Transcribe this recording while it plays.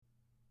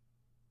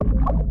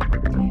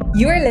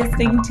You are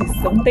listening to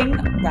Something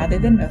Rather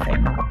Than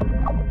Nothing.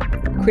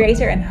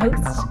 Creator and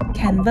host,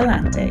 Ken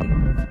Vellante.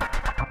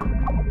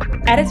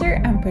 Editor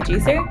and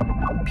producer,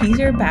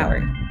 Peter Bauer.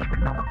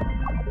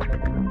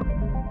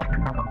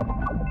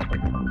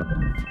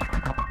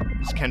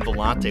 It's Ken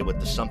Vellante with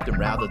the Something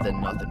Rather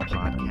Than Nothing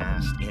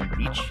podcast and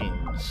reaching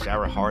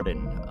Sara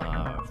Hardin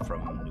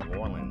from New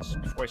Orleans.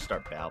 Before I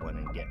start babbling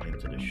and getting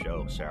into the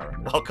show, Sara,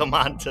 welcome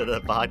on to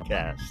the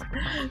podcast.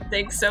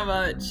 Thanks so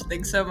much.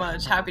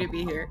 Happy to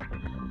be here.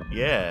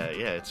 Yeah,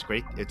 it's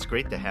great. It's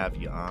great to have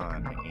you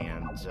on.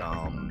 And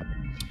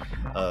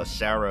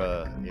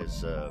Sara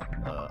is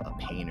a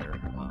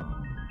painter,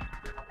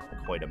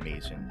 quite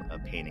amazing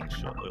painting.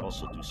 She'll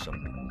also do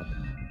some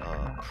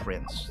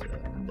prints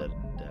that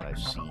I've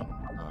seen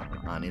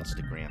on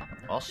Instagram.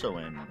 Also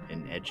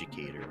an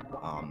educator.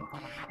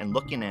 And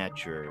looking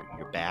at your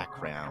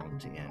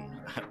background and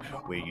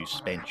where you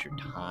spent your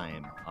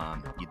time,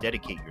 you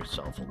dedicate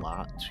yourself a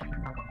lot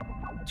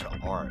to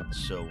art.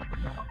 So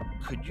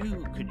could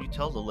you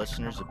tell the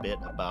listeners a bit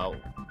about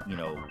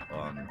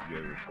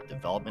your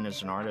development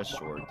as an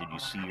artist, or did you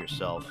see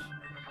yourself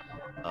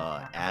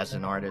as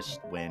an artist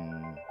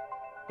when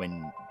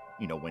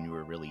you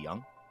were really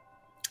young?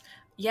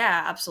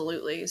 Yeah,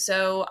 absolutely.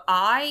 So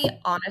I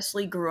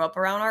honestly grew up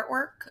around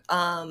artwork.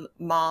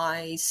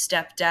 My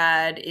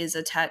stepdad is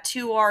a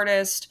tattoo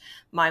artist.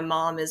 My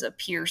mom is a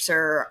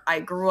piercer. I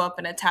grew up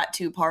in a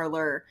tattoo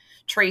parlor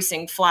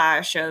tracing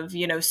flash of,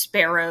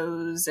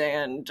 sparrows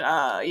and,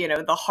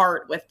 the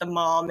heart with the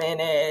mom in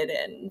it.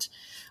 And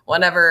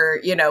whenever,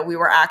 we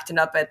were acting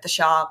up at the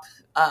shop,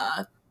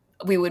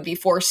 we would be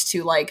forced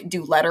to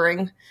do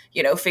lettering,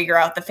 figure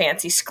out the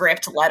fancy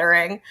script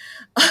lettering.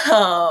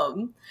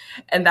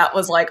 And that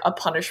was a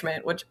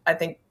punishment, which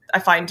I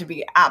find to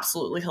be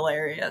absolutely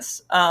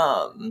hilarious.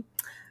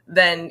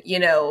 Then,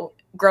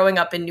 growing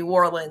up in New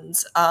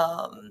Orleans,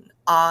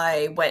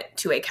 I went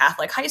to a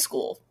Catholic high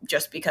school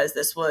just because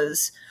this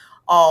was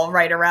all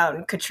right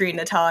around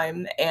Katrina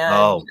time.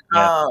 And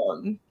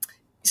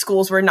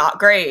schools were not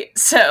great.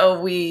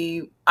 So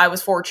I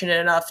was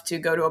fortunate enough to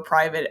go to a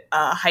private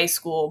high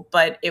school,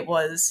 but it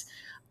was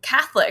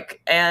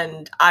Catholic.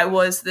 And I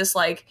was this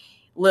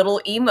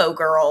little emo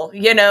girl,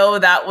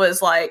 that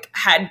was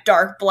had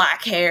dark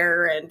black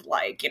hair and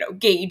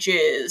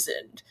gauges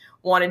and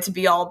wanted to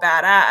be all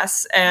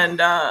badass. And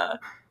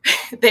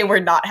they were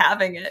not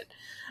having it.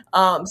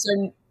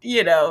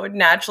 So,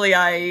 naturally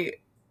I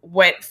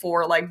went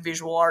for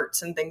visual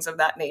arts and things of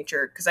that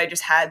nature because I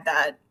just had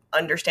that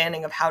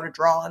understanding of how to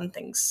draw and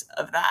things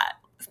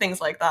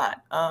like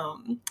that.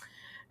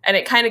 And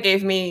it kind of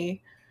gave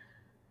me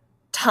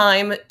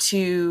time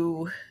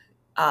to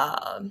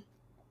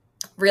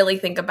really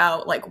think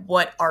about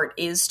what art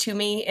is to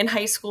me in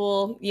high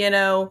school,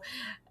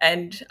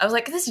 and I was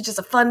like, this is just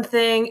a fun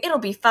thing. It'll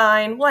be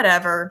fine,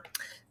 whatever.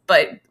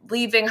 But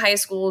leaving high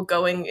school,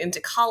 going into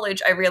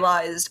college, I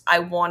realized I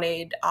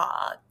wanted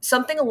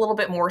something a little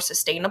bit more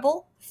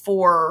sustainable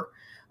for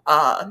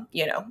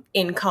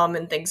income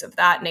and things of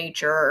that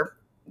nature.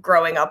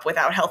 Growing up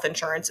without health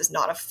insurance is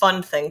not a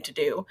fun thing to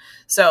do.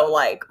 So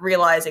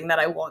realizing that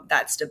I want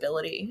that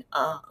stability.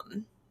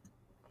 And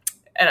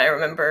I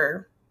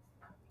remember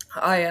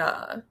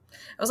I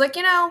was like,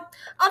 I'll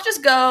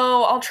just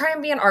go. I'll try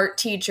and be an art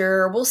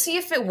teacher. We'll see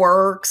if it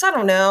works. I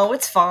don't know.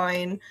 It's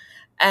fine.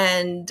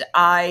 And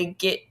I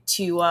get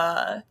to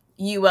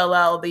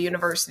ULL, the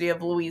University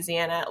of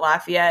Louisiana at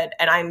Lafayette,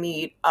 and I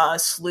meet a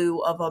slew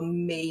of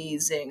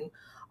amazing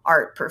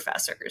art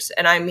professors.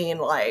 And I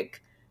mean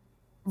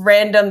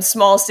random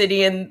small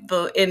city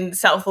in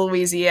South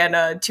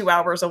Louisiana, 2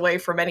 hours away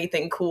from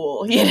anything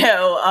cool,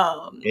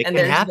 it can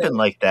happen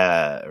like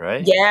that,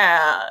 right?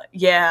 Yeah.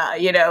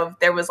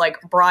 There was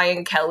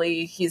Brian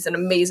Kelly. He's an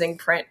amazing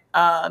print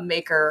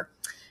maker.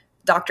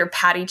 Dr.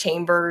 Patty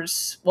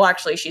Chambers. Well,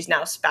 actually, she's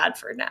now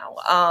Spadford now.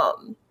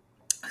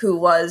 Who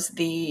was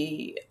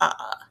the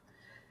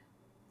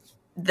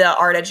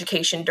art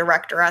education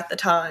director at the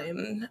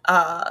time.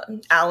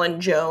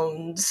 Alan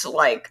Jones,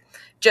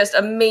 just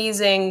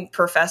amazing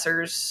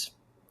professors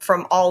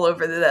from all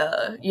over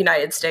the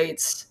United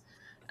States.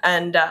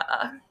 And,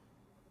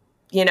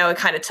 it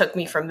kind of took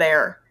me from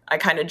there. I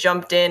kind of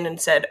jumped in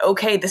and said,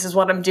 okay, this is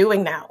what I'm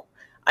doing now.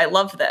 I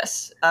love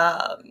this.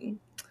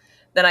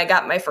 Then I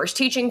got my first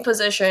teaching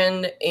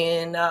position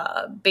in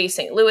Bay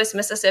St. Louis,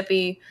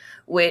 Mississippi,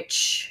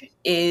 which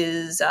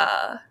was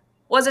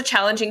a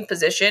challenging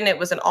position. It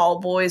was an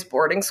all-boys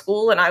boarding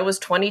school, and I was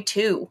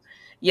 22,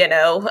 Yeah.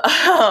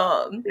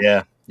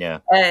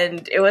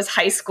 And it was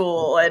high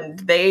school, and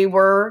they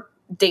were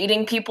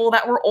dating people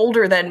that were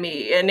older than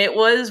me, and it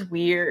was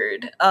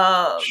weird.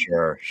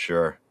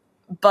 Sure.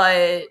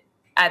 But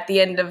at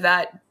the end of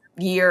that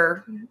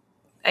year,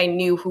 I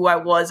knew who I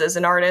was as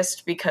an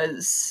artist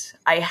because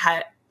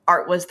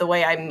art was the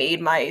way I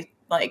made my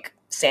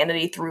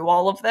sanity through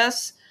all of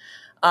this.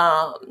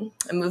 I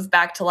moved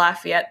back to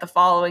Lafayette the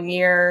following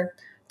year,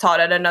 taught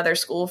at another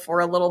school for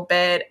a little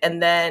bit,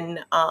 and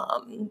then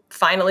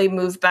finally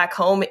moved back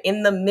home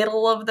in the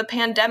middle of the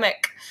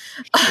pandemic.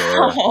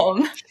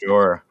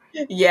 Sure.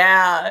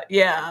 Yeah,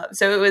 yeah.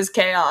 So it was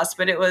chaos,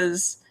 but it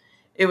was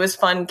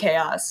fun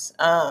chaos.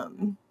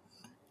 And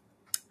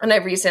I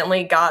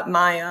recently got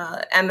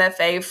my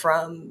MFA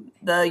from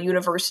the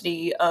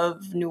University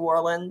of New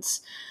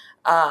Orleans,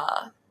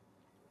 uh,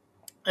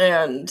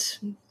 and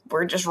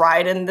we're just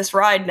riding this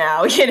ride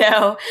now.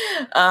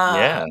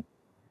 Yeah.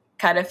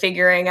 Kind of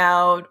figuring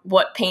out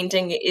what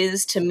painting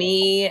is to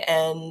me,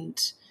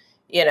 and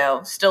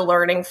still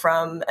learning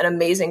from an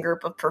amazing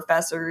group of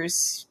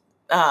professors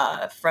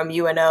from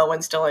UNO,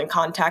 and still in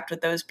contact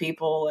with those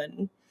people,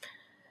 and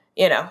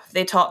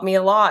they taught me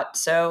a lot.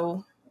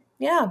 So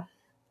yeah,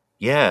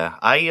 Yeah.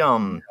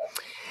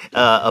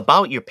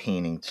 About your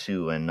painting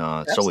too, and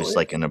it's always absolutely.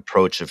 like an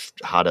approach of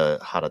how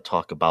to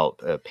talk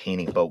about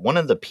painting. But one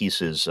of the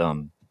pieces,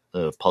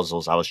 the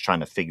puzzles I was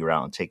trying to figure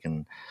out and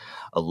taking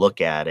a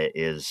look at it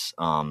is,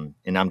 and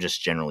I'm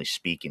just generally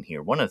speaking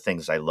here. One of the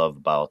things I love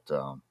about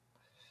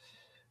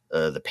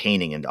the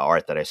painting and the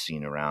art that I've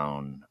seen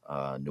around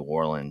New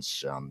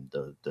Orleans,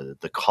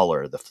 the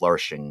color, the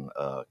flourishing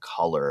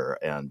color,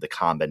 and the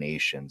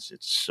combinations.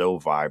 It's so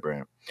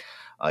vibrant.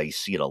 You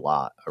see it a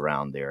lot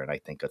around there, and I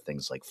think of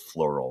things like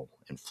floral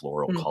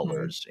Hmm.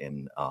 colors,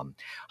 and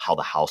how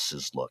the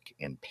houses look,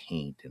 and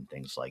paint, and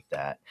things like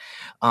that.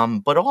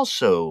 But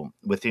also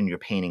within your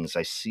paintings,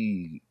 I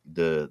see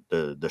the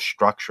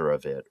structure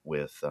of it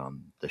with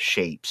the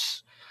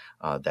shapes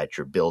that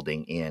you're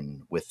building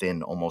in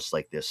within almost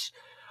like this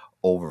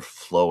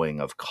overflowing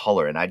of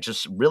color. And I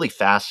just really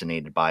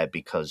fascinated by it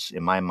because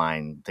in my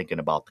mind, thinking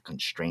about the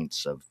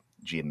constraints of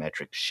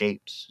geometric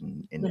shapes,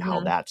 and how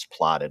Hmm. that's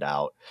plotted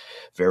out,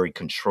 very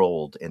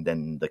controlled. And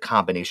then the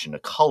combination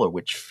of color,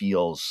 which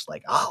feels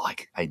like, oh,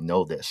 I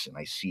know this and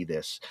I see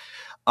this.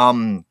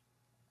 Um,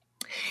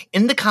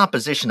 in the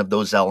composition of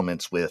those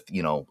elements with,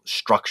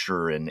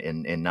 structure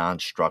and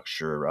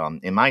non-structure,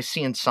 am I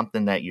seeing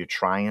something that you're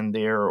trying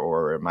there,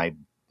 or am I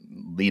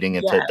leading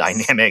into a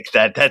Yes. dynamic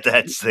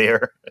that's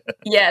there?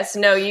 Yes,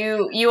 no,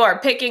 you are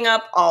picking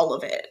up all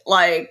of it.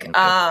 Like,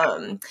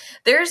 Okay.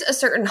 there's a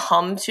certain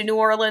hum to New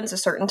Orleans, a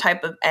certain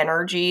type of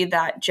energy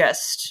that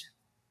just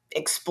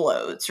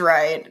explodes,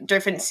 right?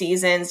 Different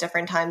seasons,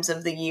 different times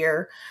of the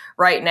year.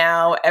 Right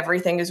now,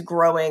 everything is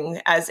growing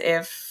as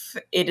if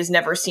it has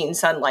never seen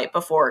sunlight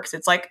before, because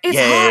it's like, it's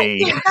hot, Yay.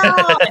 get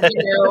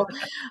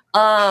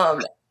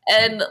out,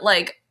 and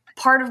like,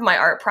 part of my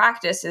art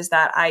practice is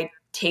that I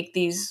take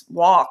these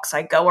walks,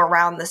 I go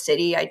around the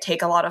city, I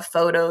take a lot of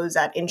photos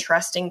at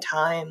interesting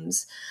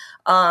times.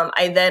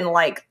 I then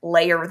like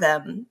layer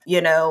them, I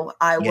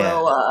Yeah.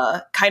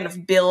 will kind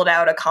of build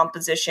out a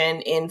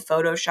composition in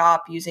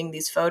Photoshop using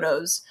these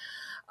photos.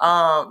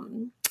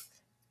 Um,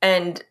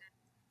 and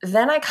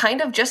then I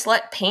kind of just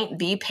let paint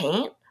be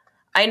paint.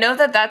 I know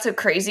that that's a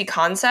crazy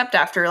concept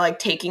after like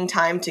taking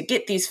time to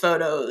get these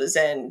photos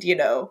and,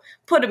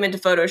 put them into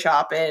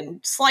Photoshop and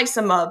slice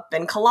them up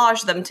and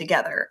collage them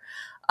together.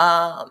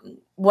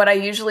 What I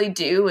usually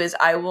do is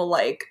I will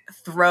like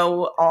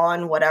throw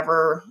on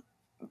whatever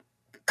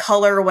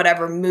color,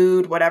 whatever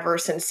mood, whatever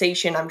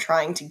sensation I'm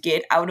trying to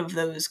get out of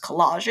those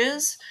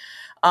collages.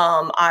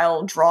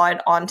 I'll draw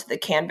it onto the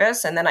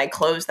canvas, and then I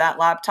close that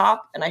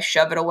laptop and I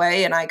shove it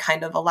away, and I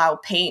kind of allow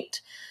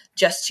paint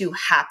just to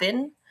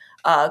happen.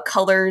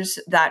 Colors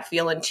that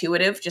feel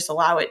intuitive, just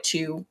allow it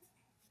to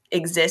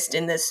exist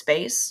in this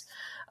space.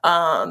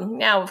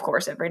 Now, of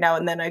course, every now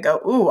and then I go,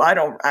 ooh, I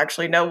don't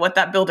actually know what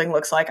that building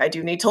looks like. I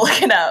do need to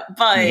look it up.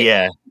 But,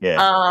 Yeah. Yeah.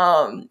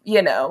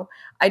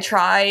 I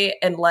try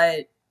and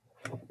let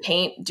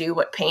paint do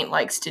what paint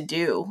likes to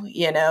do,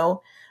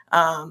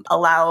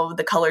 allow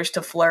the colors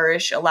to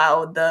flourish,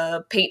 allow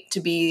the paint to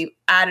be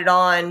added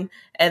on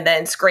and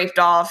then scraped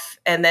off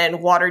and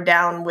then watered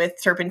down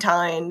with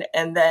turpentine,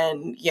 and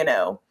then,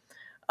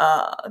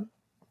 uh,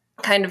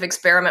 kind of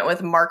experiment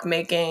with mark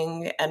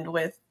making and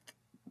with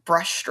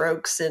brush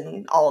strokes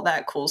and all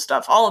that cool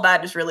stuff. All of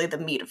that is really the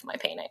meat of my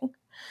painting.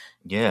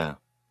 Yeah.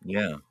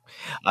 Yeah.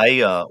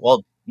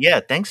 Well, yeah,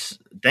 thanks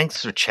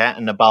for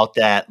chatting about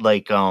that.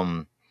 Like,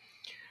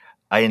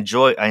 I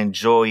enjoy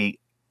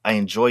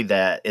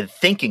that, and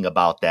thinking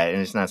about that,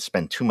 and it's not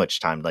spend too much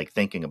time like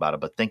thinking about it,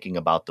 but thinking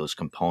about those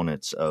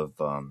components of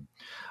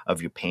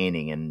your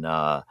painting. And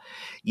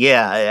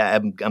yeah,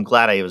 I'm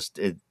glad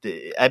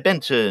I've been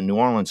to New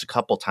Orleans a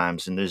couple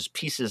times, and there's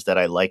pieces that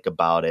I like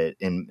about it,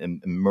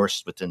 and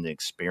immersed within the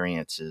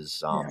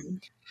experiences. Yeah.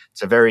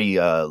 It's a very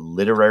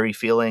literary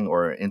feeling,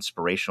 or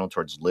inspirational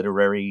towards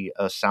literary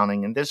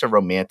sounding, and there's a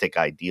romantic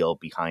ideal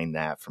behind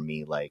that for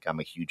me. Like, I'm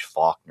a huge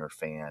Faulkner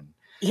fan,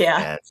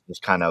 Yeah. and it's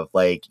just kind of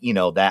like,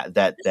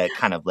 that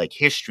kind of like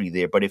history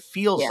there, but it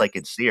feels Yeah. like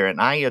it's there. And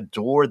I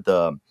adore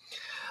the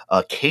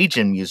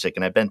Cajun music,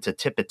 and I've been to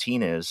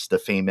Tipitina's, the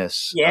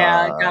famous,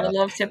 Yeah. Gotta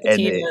love and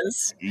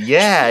Tipitinas.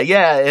 yeah,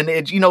 yeah, and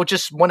it's,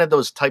 just one of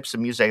those types of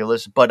music I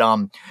listen. But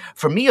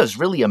for me, it was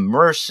really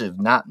immersive,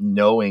 not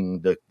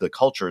knowing the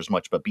culture as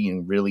much, but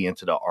being really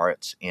into the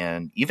arts.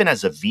 And even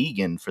as a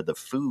vegan, for the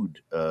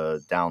food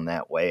down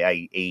that way,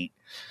 I ate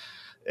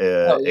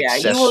Oh yeah,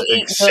 you will eat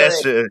good.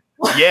 excessive.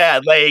 Yeah,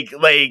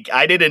 like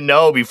I didn't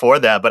know before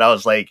that, but I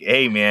was like,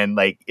 hey man,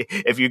 like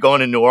if you're going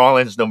to New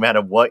Orleans, no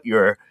matter what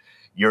your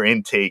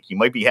intake, you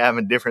might be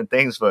having different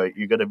things, but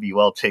you're gonna be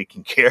well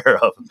taken care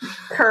of.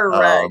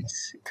 Um,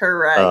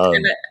 Correct.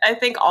 And um, I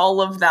think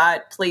all of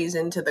that plays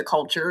into the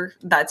culture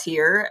that's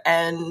here.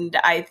 And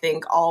I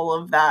think all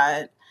of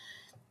that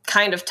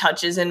kind of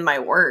touches in my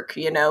work,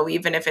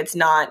 even if it's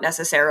not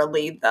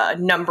necessarily the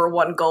number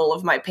one goal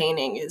of my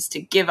painting is to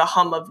give a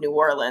hum of New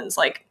Orleans.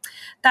 Like,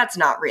 that's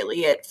not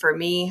really it for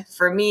me.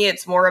 For me,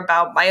 it's more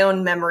about my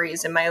own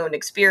memories and my own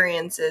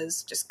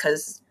experiences, just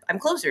because I'm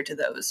closer to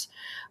those.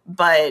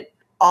 But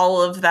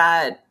all of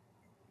that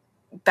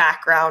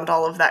background,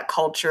 all of that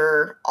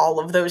culture, all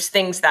of those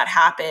things that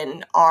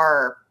happen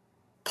are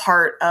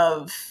part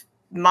of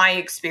my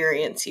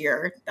experience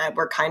here that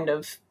we're kind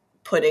of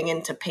putting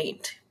into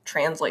paint,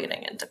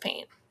 translating into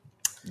paint.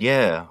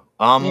 yeah.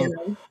 You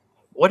know?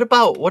 What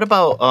about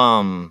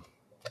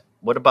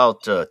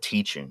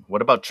teaching?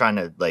 What about trying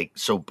to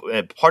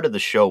part of the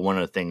show? One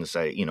of the things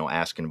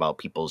asking about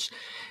people's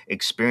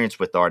experience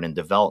with art and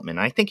development.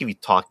 I think if you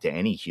talk to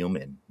any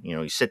human,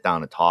 you sit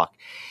down and talk,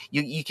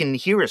 you can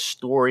hear a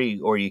story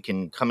or you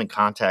can come in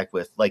contact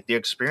with like their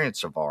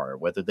experience of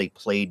art, whether they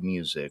played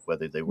music,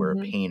 whether they were a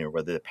Mhm. painter,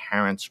 whether the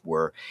parents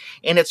were,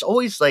 and it's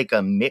always like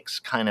a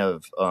mixed kind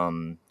of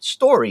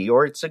story,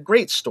 or it's a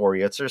great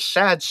story, it's a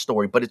sad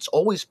story, but it's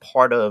always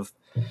part of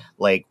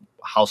like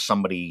how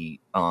somebody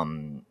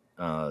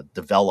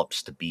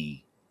develops to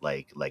be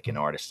like an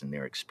artist in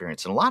their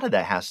experience, and a lot of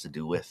that has to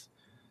do with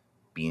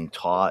being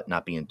taught,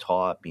 not being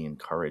taught, being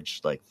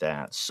encouraged like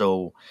that.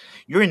 So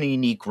you're in a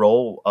unique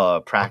role,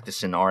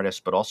 practicing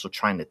artist, but also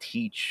trying to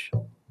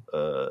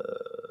uh,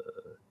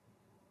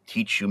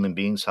 teach human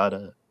beings how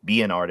to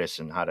be an artist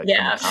and how to come in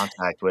Yeah.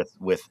 contact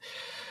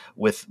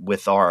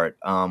with art.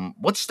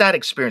 What's that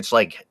experience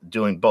like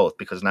doing both?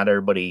 Because not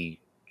everybody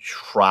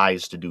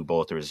tries to do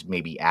both or is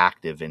maybe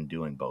active in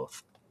doing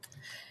both.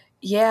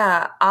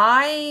 Yeah,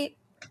 I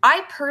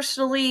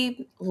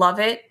personally love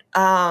it.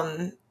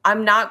 I'm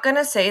not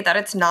gonna say that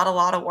it's not a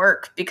lot of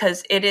work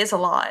because it is a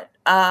lot.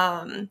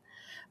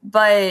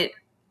 But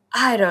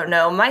I don't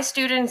know. My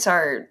students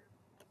are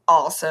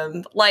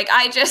awesome. Like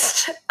I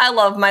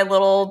love my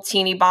little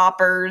teeny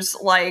boppers.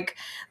 Like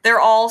they're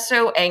all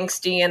so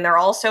angsty and they're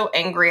all so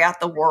angry at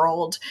the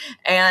world.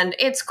 And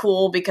it's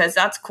cool because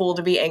that's cool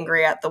to be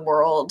angry at the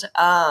world.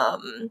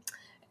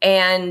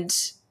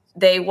 And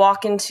they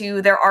walk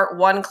into their art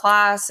one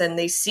class and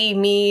they see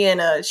me in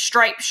a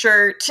striped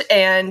shirt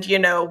and,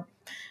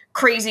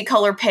 crazy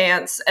color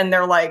pants, and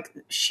they're like,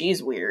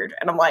 she's weird.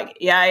 And I'm like,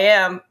 yeah, I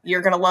am.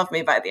 You're gonna love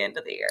me by the end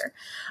of the year.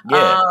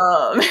 Yeah.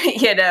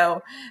 You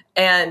know,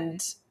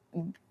 and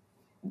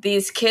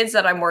these kids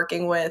that I'm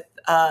working with,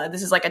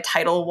 this is like a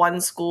Title I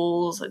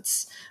schools.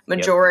 It's Yep.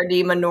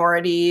 majority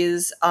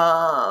minorities.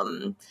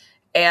 And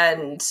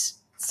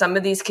some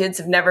of these kids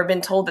have never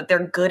been told that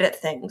they're good at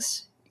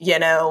things.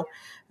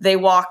 They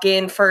walk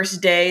in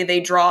first day,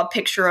 they draw a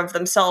picture of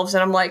themselves,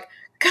 and I'm like,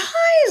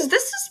 guys,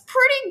 this is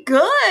pretty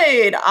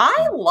good.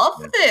 I love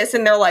Yeah. this.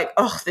 And they're like,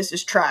 oh, this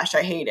is trash.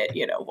 I hate it,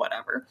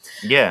 whatever.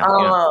 Yeah.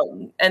 Yeah.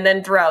 And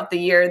then throughout the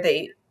year,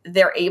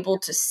 they're able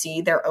to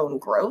see their own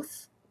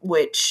growth,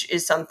 which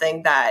is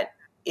something that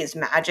is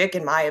magic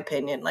in my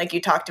opinion. Like you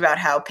talked about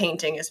how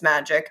painting is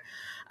magic.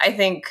 I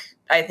think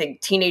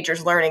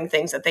teenagers learning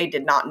things that they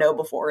did not know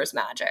before is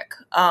magic.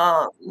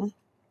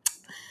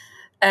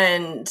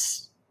 And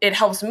it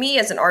helps me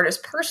as an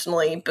artist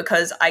personally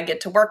because I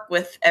get to work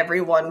with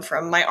everyone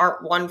from my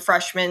Art One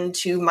freshmen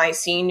to my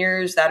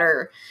seniors that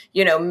are,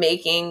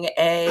 making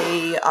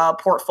a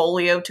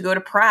portfolio to go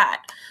to Pratt.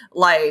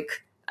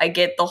 Like I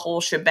get the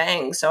whole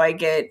shebang. So I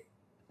get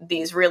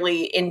these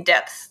really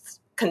in-depth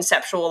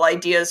conceptual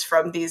ideas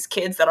from these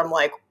kids that I'm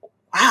like,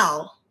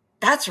 wow,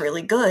 that's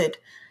really good.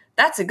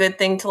 That's a good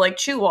thing to like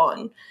chew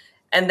on.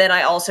 And then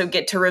I also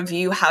get to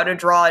review how to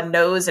draw a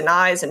nose and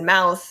eyes and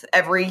mouth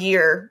every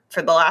year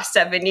for the last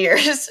 7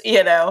 years,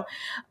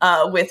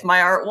 with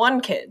my Art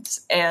One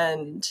kids.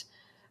 And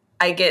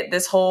I get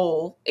this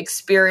whole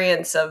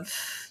experience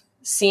of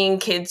seeing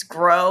kids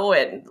grow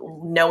and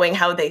knowing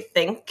how they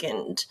think.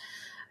 And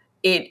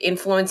it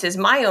influences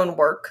my own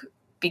work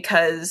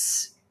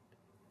because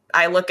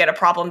I look at a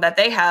problem that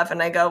they have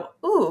and I go,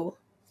 ooh,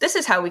 this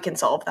is how we can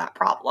solve that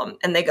problem.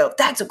 And they go,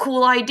 that's a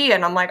cool idea.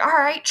 And I'm like, all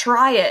right,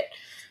 try it.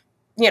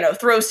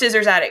 Throw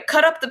scissors at it,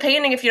 cut up the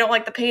painting. If you don't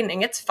like the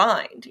painting, it's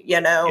fine,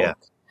 Yeah.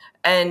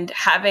 and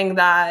having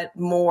that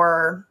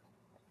more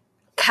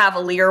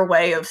cavalier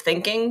way of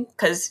thinking,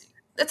 because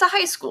it's a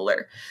high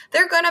schooler.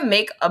 They're going to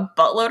make a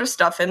buttload of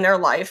stuff in their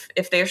life.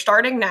 If they're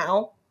starting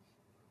now,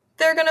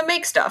 they're going to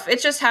make stuff.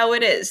 It's just how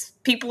it is.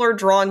 People are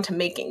drawn to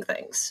making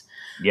things.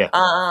 Yeah.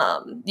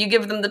 You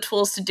give them the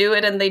tools to do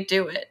it and they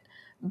do it.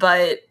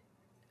 But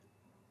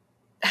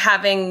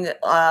having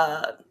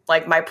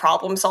like my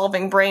problem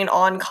solving brain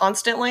on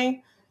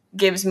constantly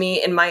gives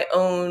me in my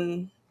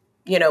own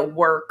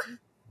work,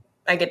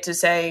 I get to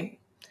say,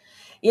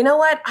 you know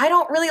what, I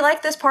don't really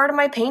like this part of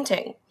my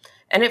painting,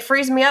 And it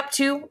frees me up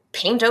to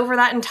paint over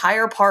that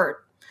entire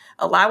part,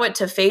 allow it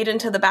to fade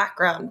into the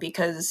background,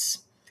 because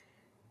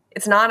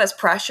it's not as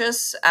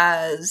precious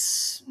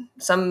as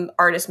some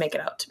artists make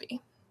it out to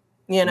be,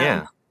 you know?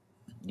 Yeah.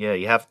 Yeah,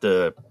 you have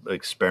to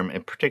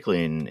experiment,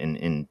 particularly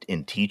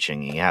in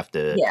teaching. You have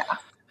to Yeah,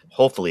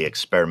 hopefully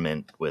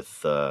experiment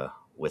with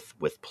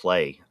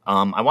play.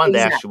 I wanted to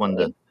ask you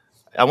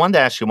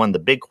exactly. one of the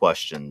big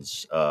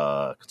questions,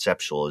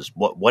 conceptual, is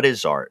what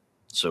is art?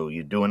 So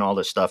you're doing all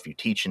this stuff, you're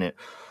teaching it.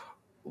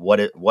 What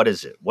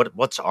is it?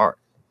 What's art?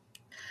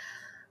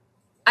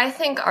 I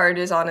think art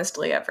is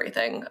honestly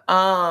everything.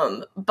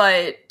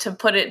 But to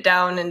put it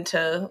down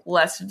into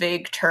less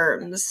vague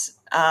terms,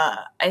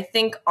 I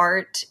think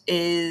art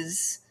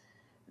is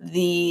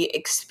the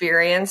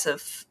experience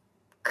of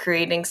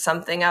creating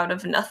something out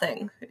of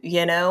nothing,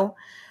 you know?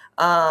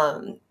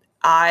 Um,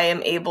 I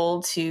am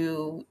able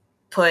to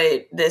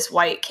put this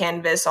white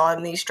canvas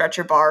on these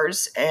stretcher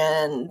bars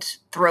and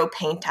throw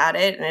paint at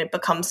it, and it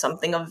becomes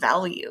something of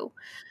value.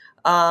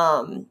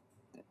 Um,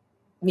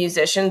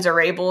 Musicians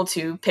are able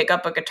to pick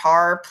up a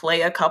guitar,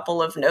 play a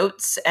couple of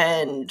notes,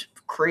 and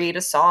create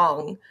a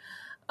song.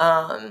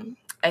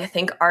 I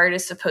think art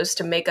is supposed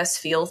to make us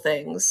feel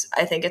things.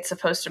 I think it's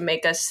supposed to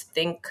make us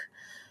think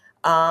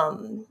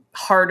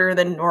harder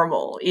than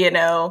normal, you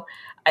know?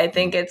 I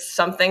think it's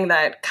something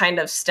that kind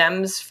of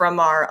stems from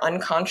our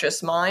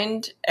unconscious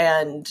mind,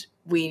 and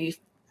we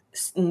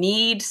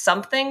need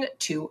something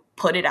to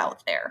put it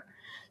out there.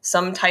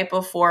 Some type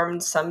of form,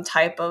 some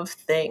type of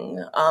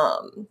thing.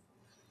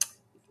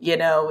 You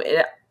know,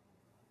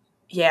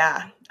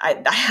 yeah,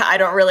 I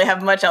don't really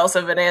have much else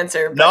of an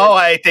answer, but No,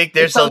 I think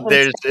it's something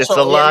it's a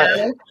special, you lot.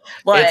 know?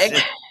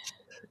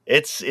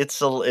 It's Like,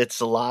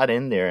 it's a lot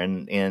in there,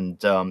 and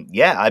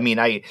yeah, I mean,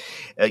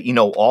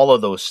 all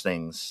of those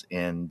things,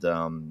 and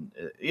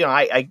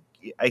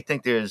I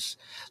think there's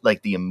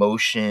like the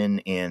emotion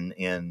and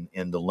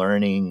the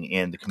learning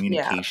and the yeah,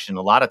 communication.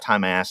 A lot of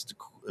time I ask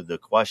the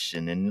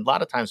question, and a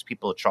lot of times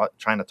people are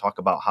trying to talk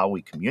about how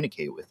we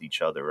communicate with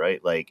each other,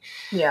 right? Like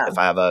yeah, if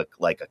I have a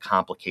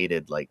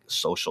complicated like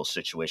social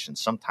situation,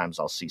 sometimes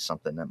I'll see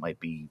something that might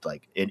be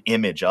like an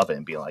image of it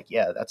and be like,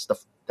 yeah, that's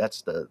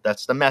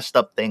the messed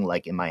up thing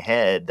like in my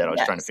head that I was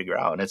trying to yes, figure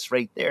out, and it's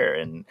right there.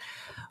 And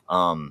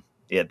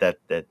yeah,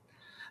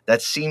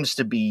 that seems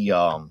to be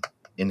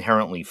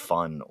inherently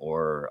fun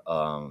or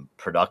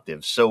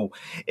productive. So,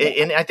 yeah,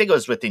 and I think it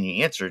was within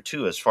your answer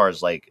too, as far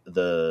as like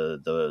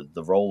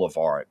the role of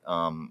art.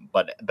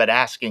 But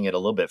asking it a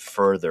little bit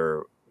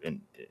further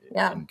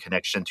yeah. in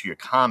connection to your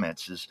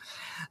comments, is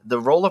the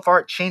role of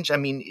art change? I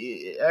mean,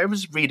 I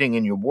was reading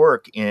in your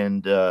work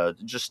and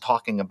just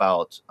talking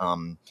about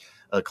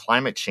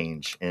climate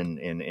change in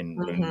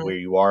Hmm. where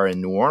you are in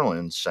New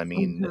Orleans. I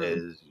mean, Hmm.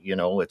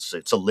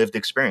 it's a lived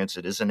experience.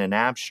 It isn't an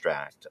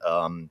abstract.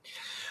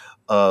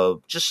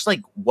 Just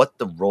like what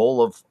the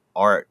role of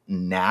art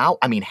now.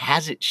 I mean,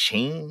 has it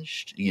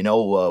changed?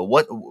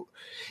 What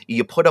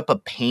you put up a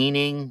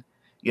painting.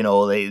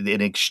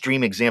 An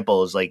extreme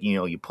example is like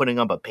you putting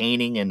up a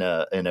painting in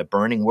a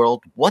burning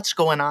world. What's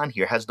going on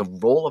here? Has the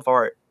role of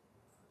art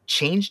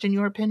changed in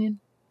your opinion?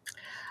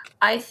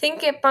 I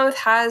think it both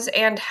has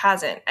and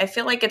hasn't. I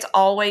feel like it's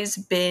always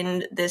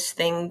been this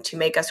thing to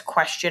make us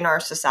question our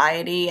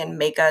society and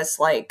make us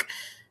like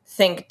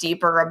think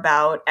deeper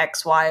about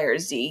X, Y, or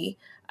Z.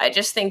 I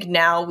just think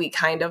now we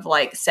kind of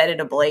like set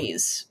it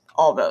ablaze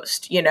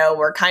almost. You know,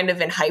 we're kind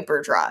of in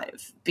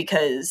hyperdrive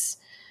because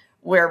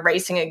we're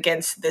racing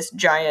against this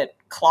giant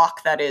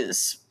clock that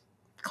is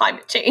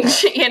climate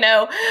change, you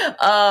know?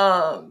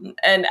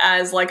 And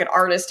as like an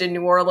artist in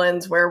New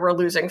Orleans where we're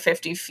losing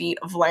 50 feet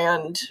of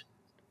land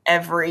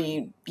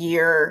every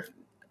year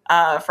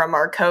from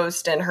our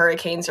coast, and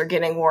hurricanes are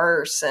getting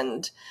worse,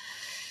 and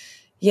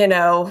you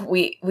know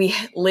we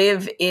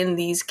live in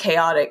these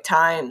chaotic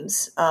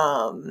times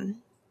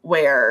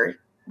where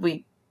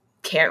we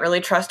can't really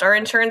trust our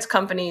insurance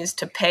companies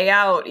to pay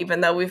out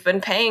even though we've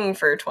been paying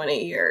for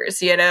 20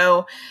 years, you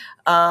know.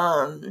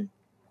 um,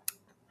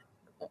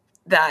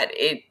 that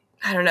it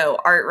I don't know,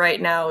 art right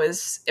now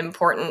is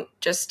important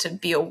just to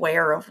be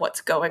aware of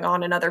what's going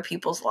on in other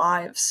people's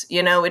lives.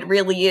 You know, it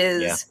really Yeah,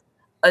 is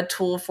a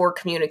tool for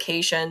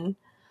communication.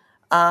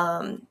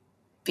 Um,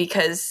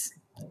 because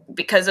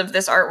of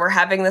this art, we're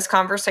having this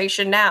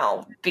conversation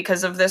now.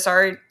 Because of this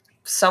art,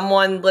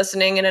 someone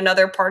listening in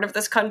another part of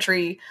this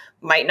country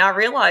might not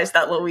realize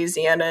that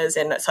Louisiana is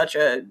in such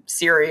a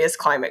serious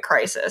climate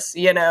crisis.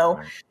 You know,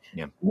 right.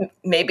 Yeah,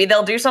 maybe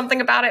they'll do something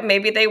about it,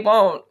 maybe they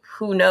won't,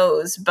 who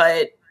knows,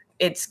 but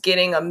it's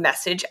getting a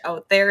message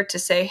out there to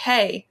say,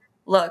 hey,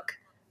 look,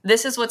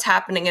 this is what's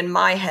happening in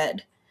my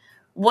head.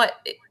 What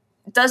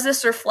does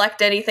this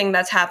reflect anything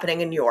that's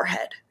happening in your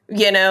head?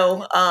 You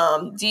know,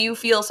 do you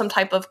feel some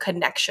type of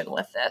connection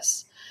with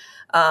this?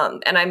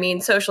 And I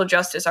mean, social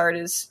justice art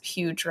is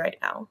huge right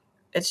now.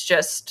 It's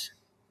just,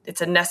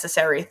 it's a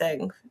necessary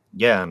thing,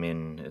 yeah. I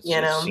mean, you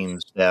it know.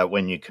 seems that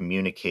when you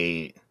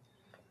communicate,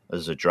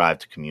 there's a drive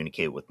to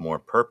communicate with more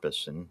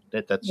purpose, and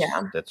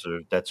Yeah. that's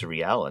a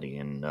reality.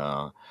 And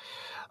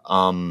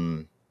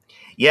um,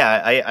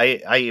 Yeah,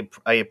 I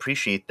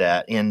appreciate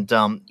that, and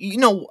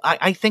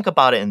I think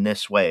about it in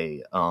this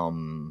way.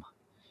 And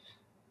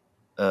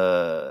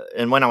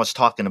when I was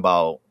talking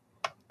about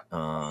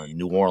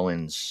New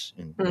Orleans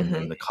Hmm.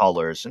 and the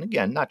colors, and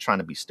again, not trying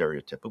to be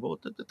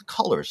stereotypical, the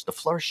colors, the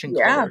flourishing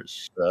Yeah.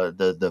 colors,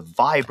 the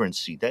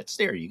vibrancy that's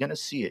there. You're gonna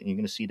see it. You're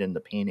gonna see it in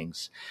the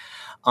paintings.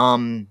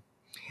 Um,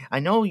 I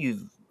know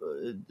you've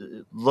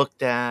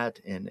looked at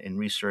and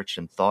researched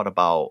and thought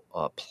about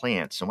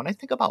plants. And when I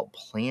think about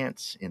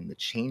plants and the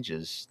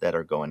changes that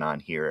are going on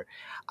here,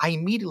 I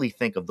immediately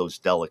think of those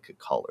delicate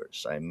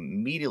colors. I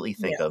immediately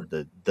think Yeah. of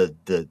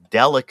the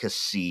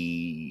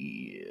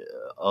delicacy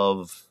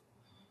of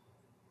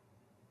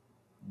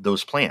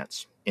those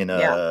plants.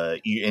 Yeah.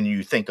 And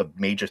you think of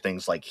major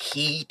things like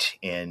heat,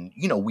 and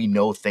we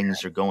know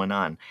things are going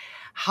on.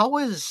 How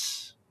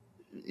is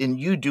in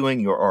you doing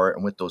your art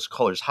and with those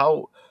colors?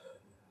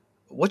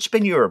 What's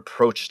been your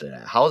approach to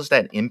that? How has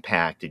that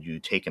impacted you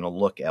taking a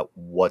look at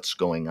what's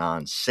going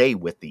on, say,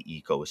 with the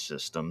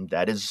ecosystem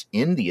that is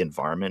in the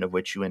environment of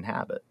which you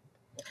inhabit?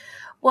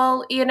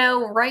 Well,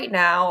 right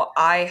now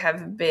I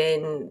have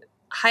been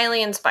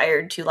highly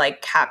inspired to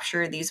like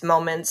capture these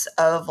moments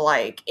of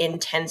like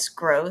intense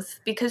growth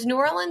because New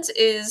Orleans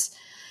is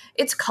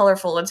it's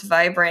colorful, it's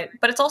vibrant,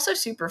 but it's also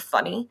super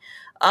funny.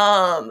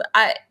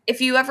 If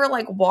you ever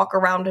like walk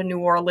around a New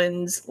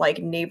Orleans like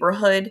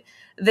neighborhood,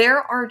 there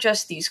are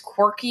just these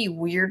quirky,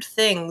 weird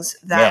things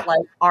that Yeah,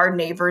 like our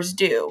neighbors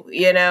do.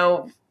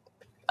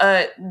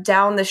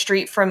 Down the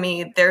street from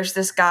me, there's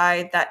this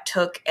guy that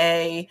took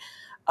a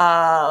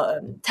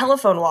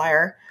telephone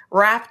wire,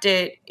 wrapped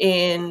it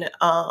in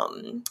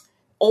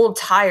old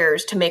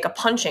tires to make a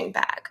punching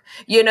bag.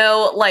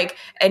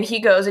 And he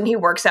goes and he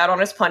works out on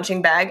his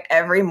punching bag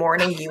every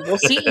morning. You will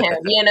see him,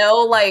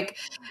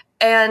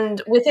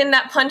 and within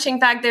that punching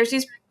bag, there's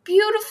these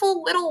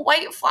beautiful little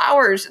white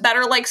flowers that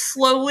are like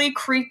slowly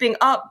creeping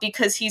up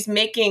because he's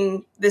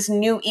making this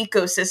new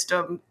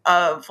ecosystem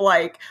of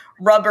like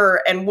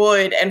rubber and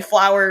wood and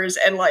flowers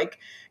and like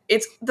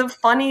it's the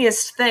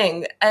funniest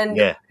thing. And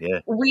yeah, yeah,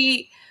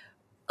 we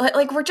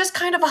like we're just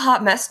kind of a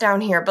hot mess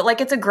down here, but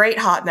like it's a great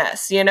hot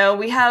mess.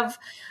 We have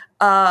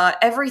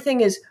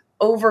everything is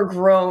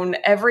overgrown,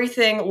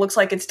 everything looks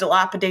like it's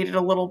dilapidated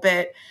a little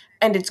bit,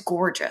 and it's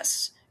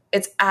gorgeous.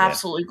 It's yeah,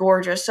 absolutely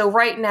gorgeous. So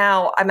right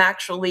now I'm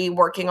actually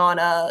working on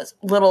a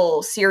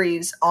little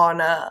series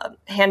on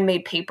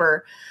handmade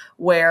paper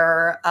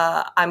where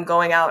I'm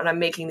going out and I'm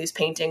making these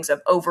paintings of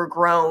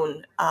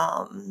overgrown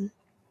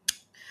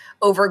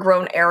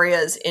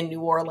areas in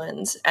New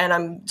Orleans, and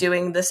I'm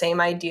doing the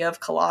same idea of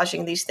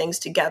collaging these things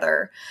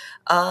together.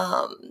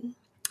 Um,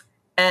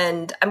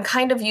 and I'm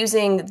kind of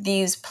using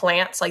these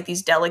plants, like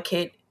these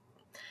delicate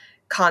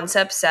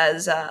concepts,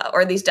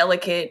 or these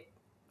delicate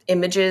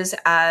images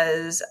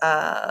as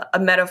a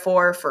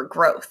metaphor for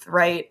growth,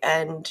 right?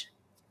 And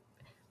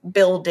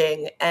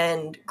building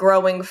and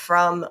growing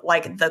from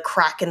like the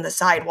crack in the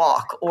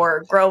sidewalk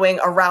or growing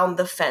around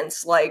the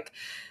fence. Like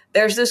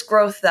there's this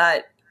growth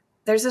that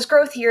there's this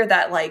growth here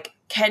that like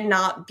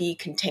cannot be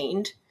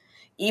contained.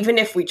 Even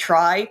if we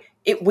try,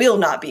 it will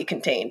not be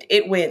contained.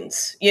 It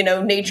wins.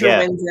 Nature yeah,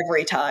 wins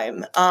every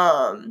time.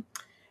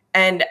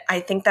 And I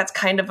think that's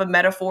kind of a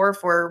metaphor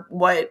for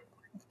what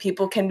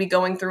people can be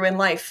going through in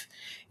life.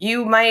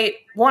 You might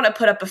want to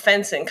put up a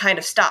fence and kind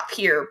of stop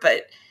here,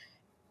 but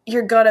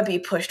you're gonna be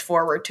pushed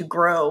forward to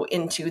grow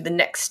into the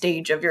next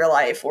stage of your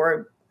life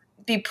or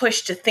be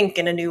pushed to think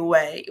in a new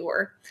way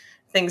or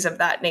things of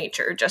that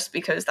nature just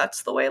because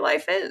that's the way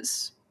life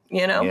is,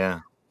 you know? yeah.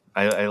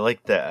 I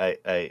like that.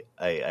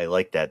 I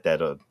like that.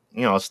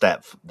 It's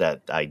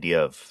that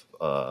idea of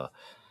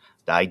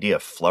the idea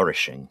of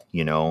flourishing,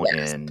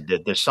 Yes. and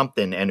there's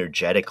something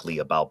energetically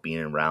about being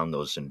around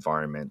those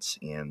environments.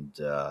 And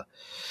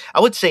I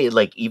would say,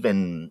 like,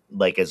 even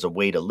like as a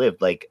way to live,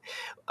 like,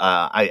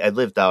 I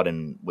lived out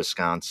in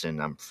Wisconsin.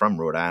 I'm from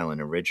Rhode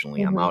Island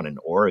originally. I'm Hmm. out in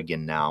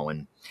Oregon now,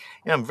 and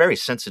I'm very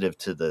sensitive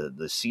to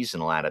the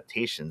seasonal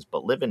adaptations.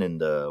 But living in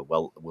the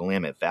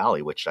Willamette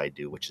Valley, which I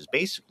do, which is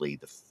basically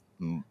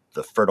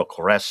the Fertile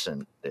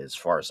Crescent, as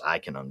far as I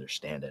can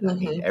understand it. I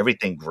mean, Hmm.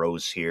 everything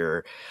grows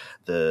here.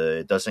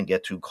 It doesn't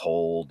get too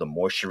cold. The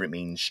moisture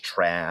remains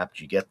trapped.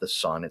 You get the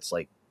sun. It's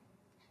like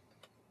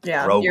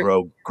Yeah. grow, You're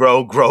grow,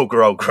 grow, grow,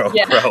 grow, grow,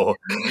 yeah, grow.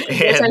 you're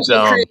And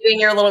essentially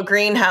creating your little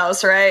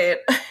greenhouse, right?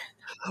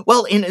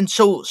 well, and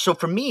so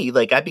for me,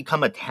 like, I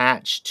become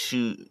attached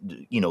to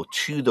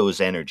those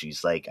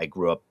energies. Like, I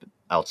grew up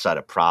outside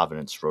of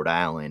Providence, Rhode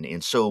Island,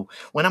 and so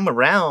when I'm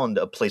around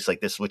a place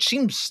like this, which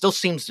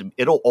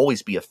it'll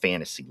always be a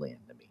fantasy land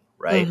to me,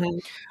 right? Hmm.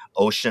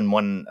 Ocean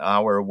 1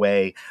 hour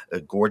away,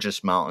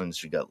 gorgeous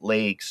mountains, you got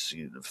lakes,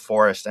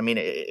 forest. I mean,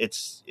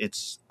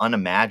 it's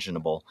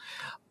unimaginable.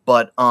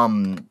 But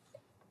one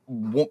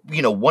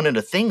of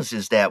the things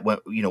is that when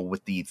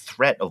with the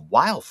threat of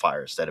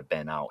wildfires that have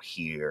been out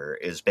here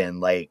has been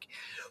like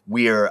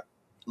we're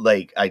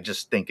like I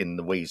just think in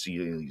the ways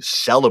you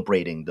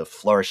celebrating the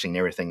flourishing and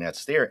everything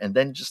that's there, and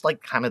then just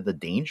like kind of the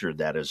danger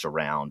that is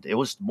around. It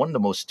was one of the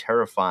most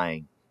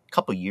terrifying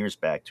couple years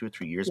back, 2 or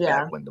 3 years back,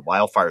 Yeah. when the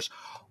wildfires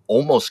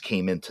almost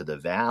came into the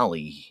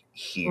valley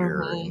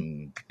here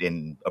Hmm.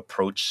 in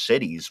approach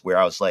cities, where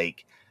I was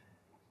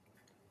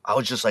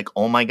just like,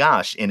 oh my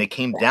gosh. And it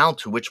came down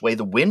to which way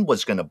the wind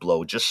was going to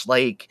blow, just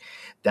like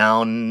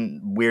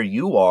down where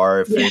you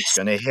are, Yes.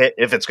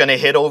 if it's going to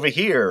hit over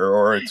here,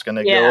 or it's going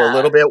to go a Yeah.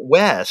 little bit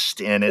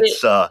west. And It,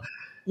 it's,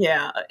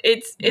 yeah.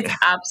 It's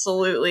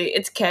absolutely,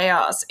 it's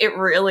chaos. It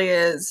really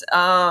is.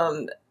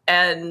 And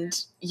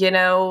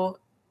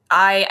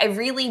I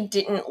really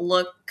didn't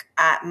look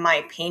at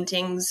my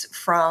paintings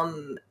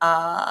from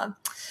a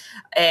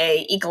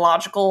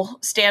ecological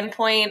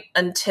standpoint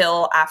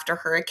until after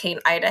Hurricane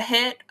Ida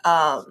hit.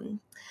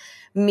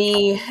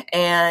 Me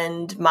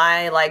and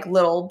my like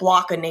little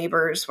block of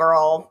neighbors were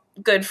all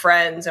good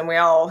friends, and we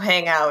all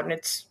hang out, and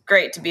it's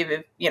great to be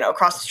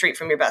across the street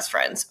from your best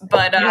friends.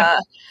 But yeah,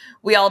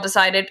 we all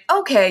decided,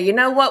 okay, you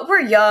know what, we're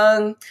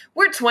young,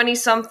 we're 20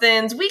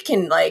 somethings, we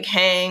can like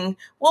hang,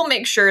 we'll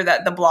make sure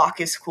that the block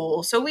is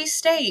cool. So we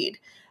stayed,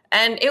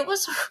 and it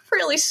was a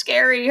really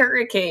scary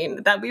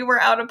hurricane that we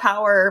were out of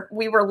power.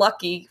 We were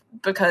lucky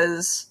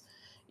because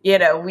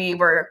we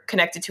were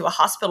connected to a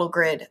hospital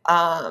grid.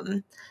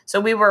 So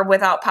we were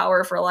without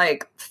power for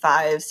like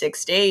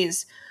 5-6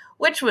 days,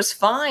 which was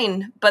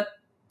fine. But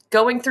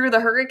going through the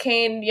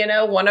hurricane,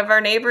 one of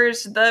our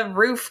neighbors, the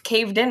roof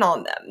caved in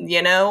on them,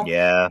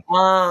 yeah,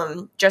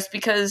 just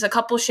because a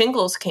couple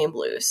shingles came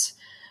loose.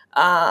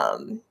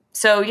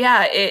 So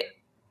yeah,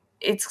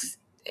 it's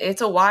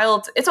a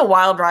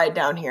wild ride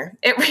down here.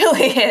 It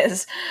really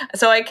is.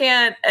 So I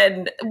can't,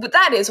 and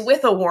that is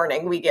with a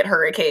warning. We get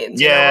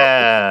hurricanes,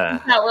 yeah,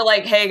 that we're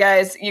like, hey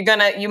guys, you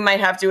might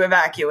have to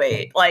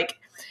evacuate. Like,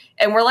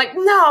 and we're like,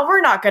 no,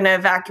 we're not going to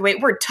evacuate.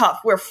 We're tough.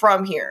 We're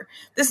from here.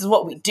 This is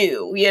what we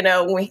do. We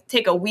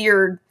take a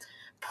weird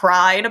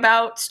pride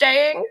about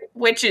staying,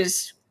 which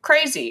is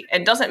crazy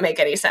and doesn't make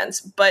any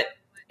sense, but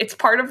it's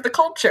part of the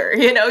culture.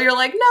 You're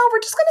like, no, we're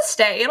just going to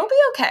stay. It'll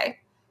be okay.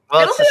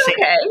 well, It'll it's the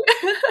be same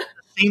okay.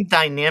 same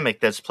dynamic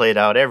that's played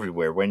out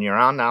everywhere. When you're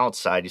on the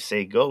outside, you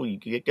say go, you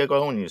get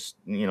going.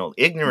 Yeah.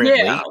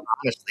 Ignorantly,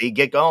 honestly,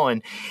 get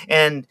going.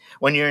 And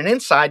when you're an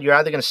inside, you're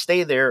either going to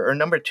stay there, or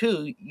number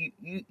two,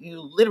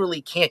 you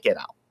literally can't get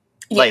out.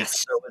 Like,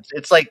 Yes. so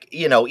it's like,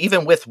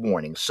 even with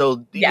warnings.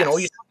 So, you're Yes.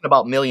 talking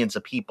about millions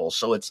of people.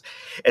 So it's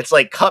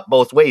like cut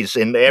both ways,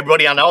 and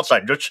everybody on the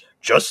outside,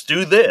 just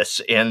do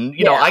this. And,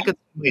 Yeah. I could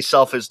see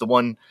myself as the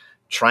one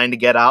trying to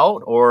get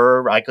out,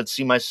 or I could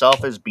see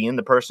myself as being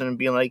the person and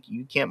being like,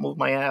 you can't move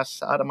my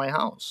ass out of my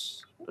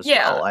house as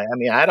Yeah. well. I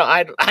mean,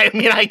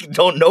 I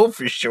don't know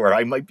for sure.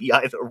 I might be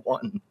either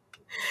one.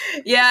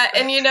 Yeah,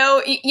 and you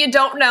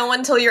don't know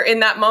until you're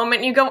in that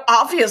moment. You go,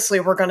 obviously,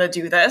 we're gonna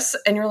do this,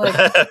 and you're like,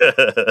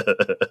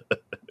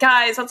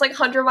 guys, that's like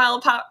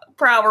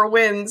 100-mile-per-hour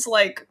winds,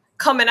 like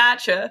coming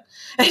at you,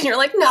 and you're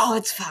like, no,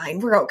 it's fine,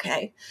 we're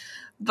okay.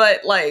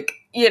 But like,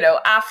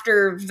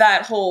 after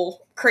that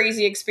whole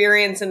crazy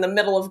experience in the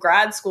middle of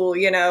grad school,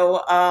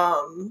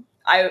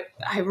 I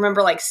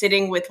remember like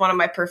sitting with one of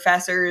my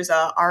professors,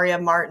 Aria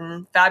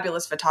Martin,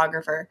 fabulous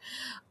photographer,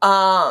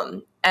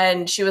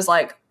 and she was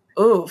like,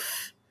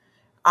 oof,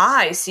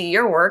 I see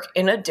your work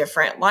in a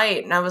different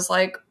light. And I was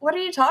like, what are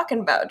you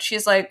talking about?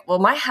 She's like, well,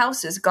 my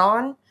house is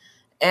gone,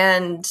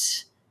 and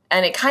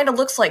it kind of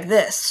looks like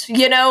this, like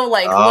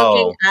looking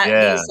Oh, at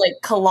yeah. these like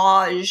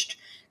collaged,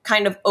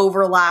 kind of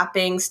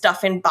overlapping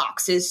stuff in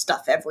boxes,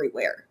 stuff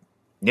everywhere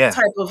Yeah.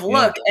 type of Yeah.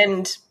 look.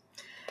 And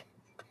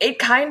it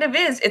kind of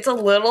is. It's a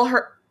little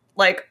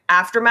like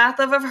aftermath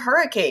of a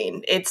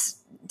hurricane. It's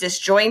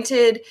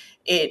disjointed.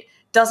 It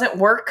doesn't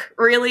work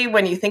really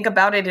when you think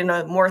about it in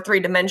a more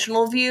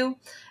three-dimensional view.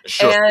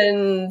 Sure.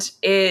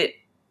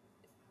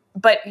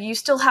 But you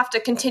still have to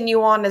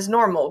continue on as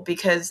normal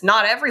because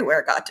not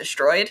everywhere got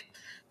destroyed.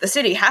 The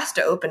city has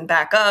to open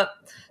back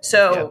up.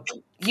 So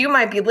you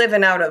might be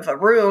living out of a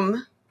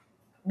room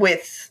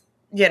with,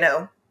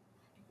 no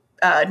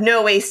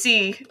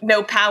AC,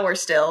 no power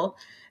still,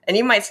 and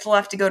you might still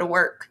have to go to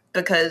work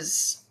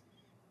because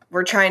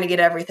we're trying to get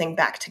everything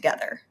back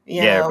together.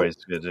 Everybody's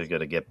got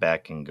to get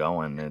back and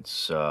going.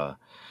 It's well,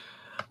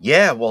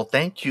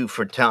 thank you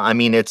for telling. I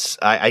mean,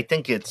 I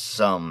think it's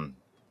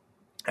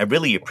I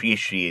really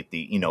appreciate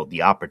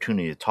the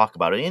opportunity to talk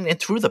about it, and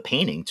through the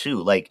painting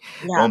too, like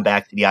going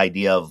back to the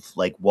idea of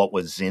like what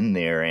was in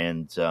there.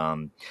 And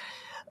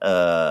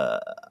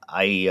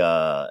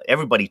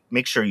everybody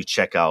make sure you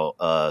check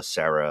out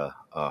Sara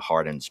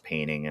Hardin's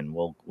painting, and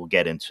we'll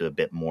get into a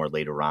bit more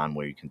later on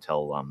where you can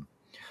tell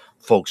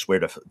folks where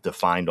to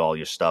find all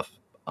your stuff.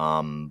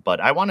 But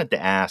I wanted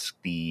to ask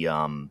the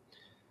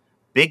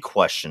big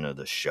question of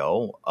the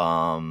show: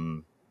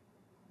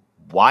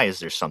 why is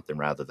there something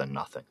rather than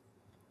nothing?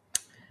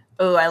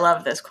 Oh, I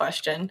love this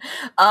question.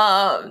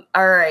 All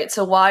right.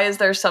 So why is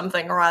there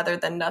something rather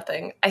than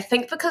nothing? I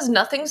think because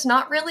nothing's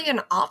not really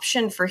an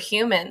option for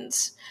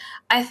humans.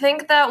 I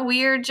think that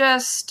we're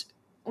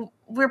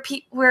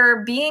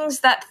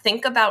beings that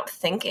think about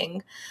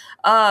thinking.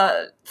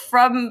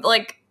 From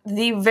like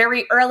the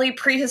very early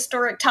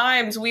prehistoric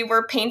times, we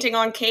were painting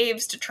on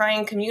caves to try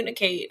and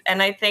communicate.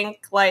 And I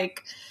think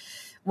like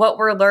what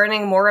we're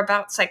learning more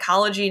about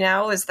psychology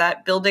now is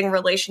that building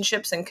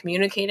relationships and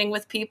communicating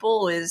with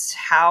people is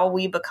how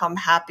we become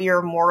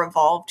happier, more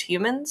evolved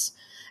humans.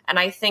 And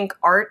I think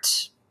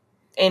art,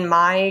 in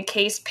my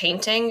case,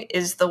 painting,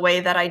 is the way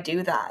that I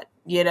do that.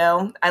 You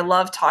know, I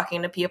love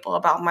talking to people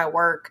about my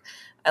work.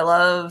 I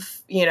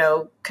love, you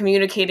know,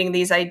 communicating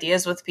these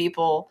ideas with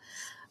people.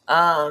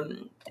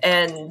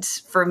 And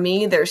for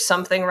me, there's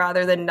something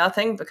rather than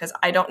nothing, because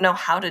I don't know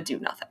how to do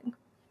nothing.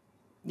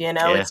 You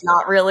know, Yeah. it's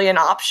not really an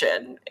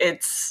option.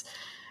 It's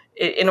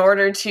in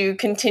order to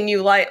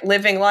continue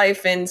living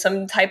life in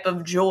some type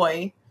of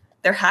joy,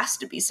 there has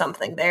to be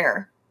something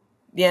there,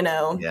 you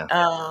know?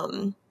 Yeah.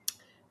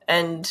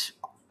 And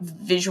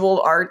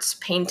visual arts,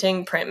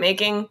 painting,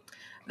 printmaking,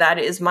 that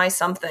is my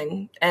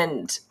something.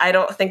 And I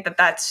don't think that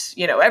that's,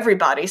 you know,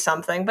 everybody's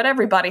something, but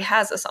everybody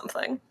has a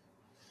something.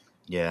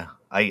 Yeah,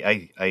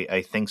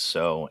 I think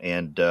so.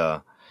 And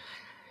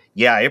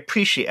yeah, I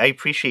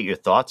appreciate your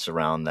thoughts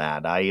around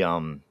that.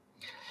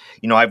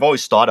 I've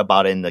always thought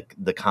about it in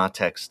the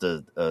context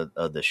of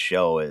the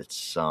show.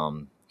 It's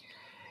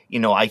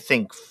I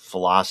think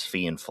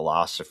philosophy and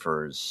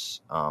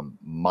philosophers,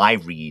 my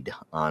read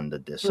on the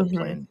Mm-hmm.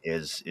 discipline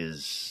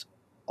is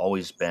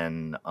always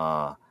been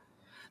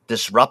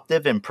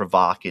disruptive and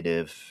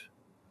provocative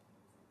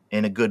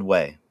in a good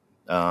way.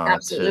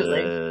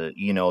 Absolutely.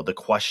 To the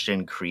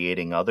question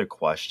creating other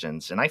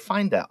questions, and I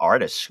find that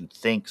artists who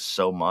think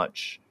so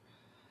much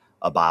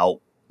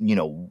about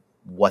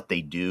what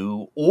they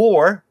do,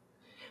 or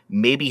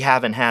maybe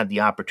haven't had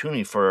the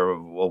opportunity for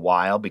a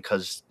while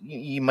because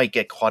you might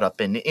get caught up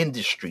in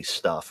industry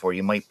stuff, or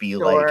you might be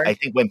like, Sure. I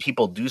think when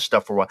people do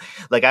stuff for a while,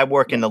 like I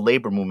work Yeah. in the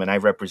labor movement, I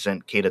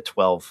represent K to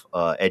 12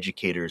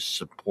 educators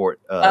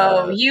support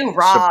Oh, you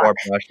rock. support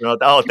professionals.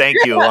 Oh, thank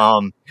you.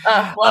 Love you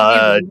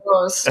Uh, the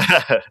most.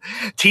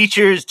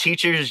 teachers,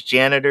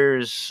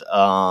 janitors,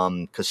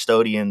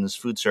 custodians,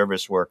 food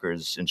service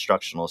workers,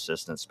 instructional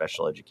assistants,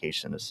 special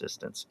education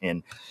assistants,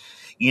 and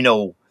you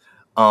know,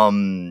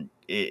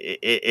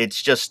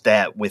 it's just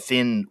that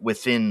within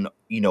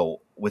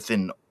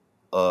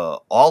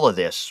all of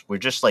this, we're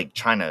just like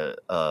trying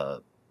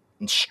to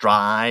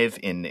strive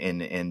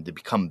and to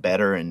become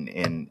better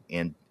and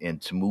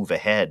to move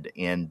ahead.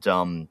 And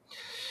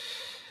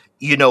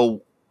you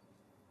know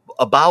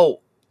about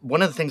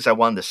one of the things I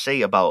wanted to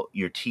say about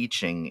your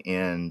teaching,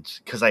 and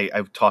because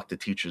I've talked to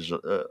teachers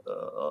a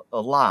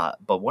lot,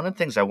 but one of the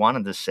things I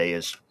wanted to say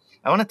is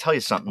I want to tell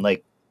you something.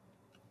 Like,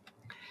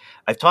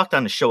 I've talked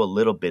on the show a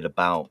little bit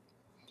about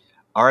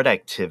art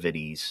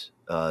activities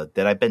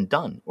that I've been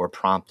done or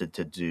prompted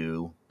to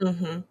do,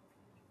 Mm-hmm.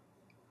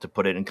 to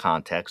put it in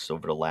context,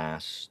 over the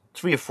last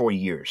 3 or 4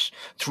 years,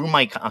 through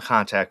my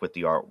contact with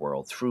the art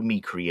world, through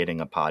me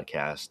creating a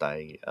podcast.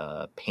 I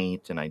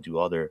paint and I do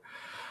other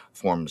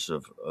forms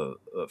of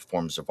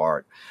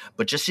art,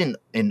 but just in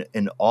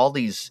all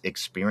these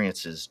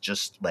experiences,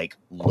 just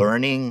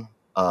learning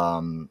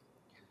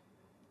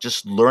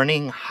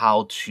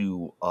how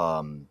to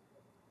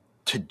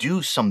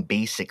do some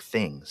basic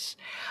things.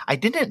 I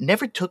didn't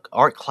never took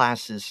art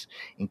classes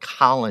in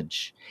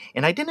college,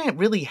 and I didn't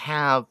really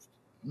have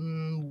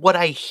what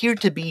I hear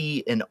to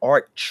be an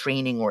art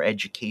training or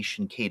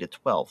education K to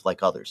 12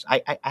 like others.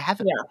 I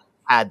haven't Yeah.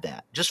 had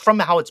that, just from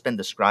how it's been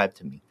described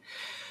to me.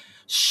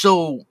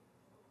 So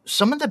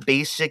some of the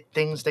basic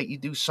things that you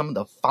do, some of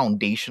the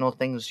foundational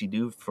things you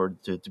do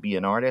to be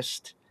an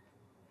artist,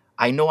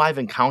 I know I've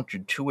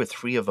encountered two or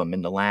three of them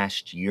in the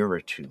last year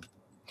or two.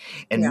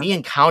 And Yeah. me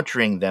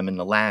encountering them in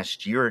the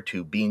last year or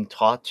two being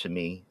taught to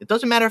me, it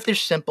doesn't matter if they're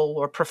simple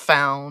or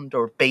profound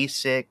or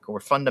basic or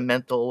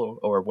fundamental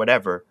or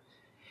whatever,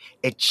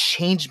 it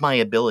changed my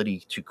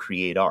ability to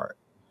create art.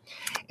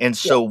 And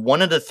Yeah. so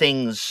one of the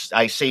things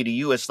I say to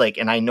you is like,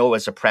 and I know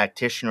as a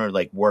practitioner,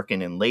 like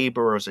working in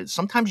labor,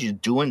 sometimes you're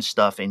doing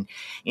stuff and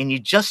you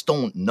just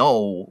don't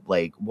know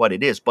like what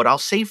it is. But I'll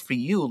say for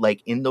you,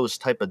 like in those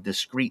type of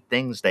discrete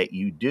things that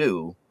you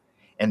do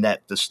and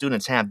that the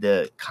students have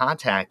the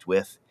contact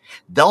with,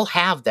 they'll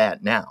have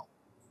that now.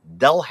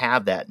 They'll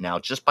have that now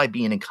just by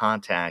being in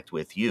contact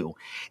with you.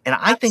 And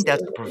I think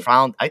that's a Absolutely.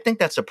 profound, I think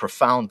that's a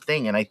profound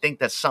thing. And I think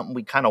that's something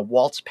we kind of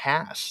waltz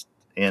past.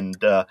 And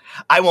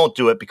I won't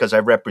do it because I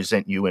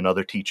represent you and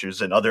other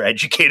teachers and other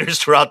educators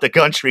throughout the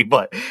country,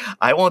 but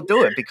I won't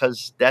do it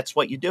because that's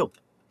what you do.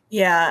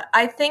 Yeah.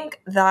 I think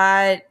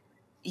that,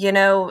 you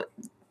know,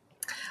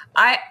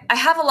 I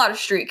have a lot of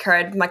street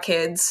cred with my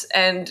kids,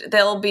 and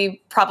they'll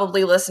be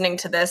probably listening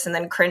to this and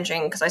then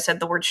cringing because I said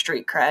the word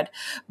street cred.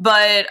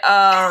 But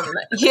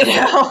you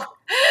know,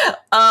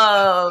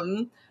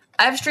 I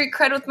have street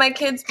cred with my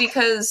kids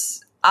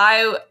because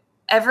I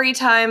every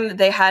time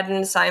they had an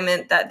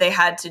assignment that they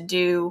had to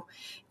do,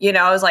 you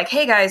know, I was like,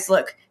 "Hey guys,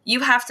 look, you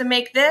have to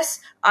make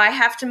this. I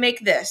have to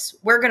make this.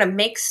 We're gonna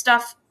make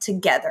stuff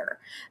together."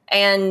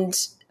 And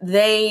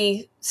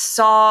they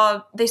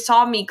saw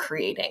me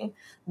creating,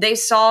 they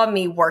saw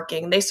me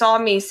working. They saw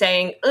me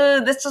saying,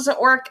 this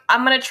doesn't work.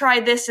 I'm going to try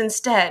this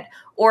instead.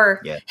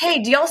 Or, Yeah. hey,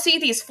 do y'all see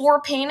these 4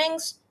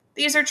 paintings?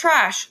 These are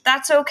trash.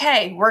 That's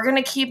okay. We're going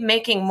to keep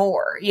making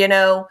more, you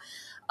know?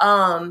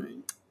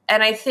 And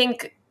I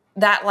think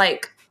that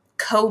like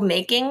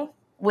co-making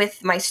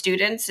with my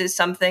students is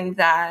something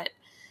that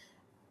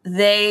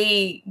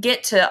they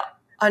get to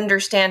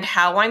understand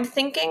how I'm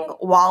thinking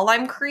while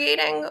I'm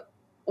creating,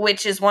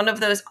 which is one of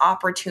those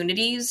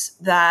opportunities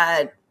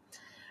that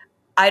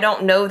I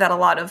don't know that a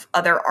lot of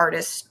other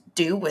artists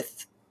do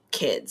with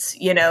kids,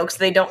 you know, because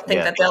they don't think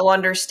Yeah. that they'll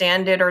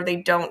understand it, or they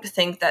don't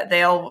think that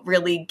they'll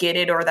really get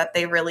it, or that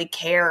they really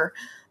care.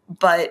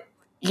 But,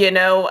 you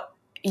know,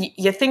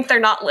 you think they're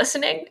not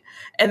listening,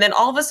 and then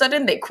all of a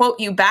sudden they quote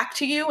you back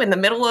to you in the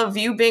middle of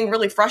you being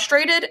really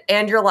frustrated,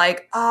 and you're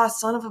like, ah,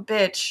 son of a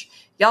bitch.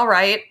 Y'all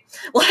right.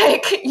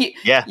 Like,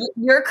 Yeah.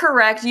 you're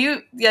correct.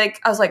 You,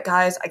 like, I was like,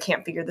 guys, I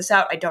can't figure this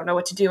out. I don't know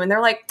what to do. And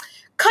they're like,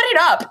 cut it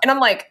up. And I'm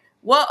like,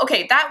 well,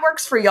 okay, that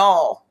works for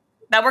y'all.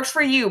 That works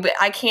for you, but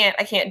I can't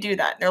do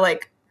that. And they're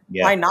like,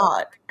 Yeah. why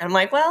not? And I'm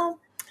like, well,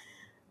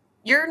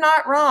 you're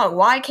not wrong.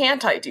 Why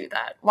can't I do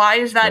that? Why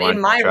is that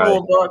in my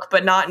rule book,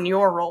 but not in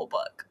your rule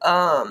book?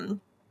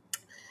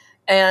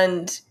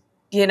 And,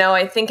 you know,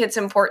 I think it's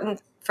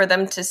important for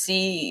them to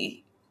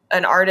see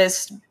an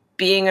artist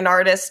being an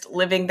artist,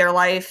 living their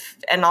life,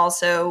 and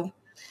also,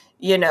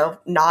 you know,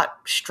 not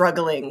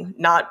struggling,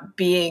 not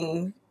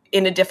being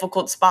in a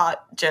difficult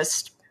spot,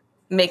 just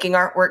making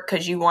artwork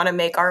because you want to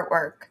make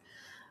artwork.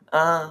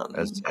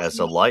 As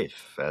a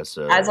life, as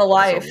a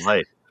life.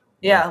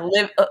 Yeah.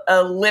 Live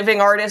a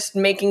living artist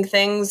making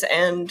things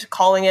and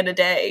calling it a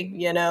day,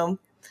 you know.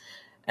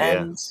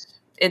 And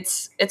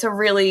it's a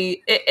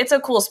really it's a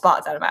cool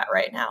spot that I'm at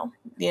right now,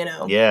 you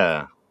know.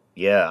 Yeah.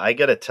 I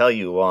gotta tell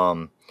you,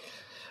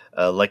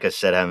 like I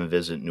said, I haven't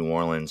visited New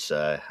Orleans.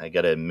 I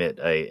gotta admit,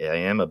 I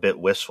am a bit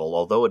wistful,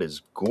 although it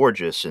is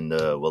gorgeous in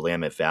the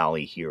Willamette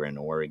Valley here in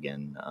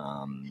Oregon.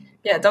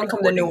 Yeah, don't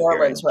come to New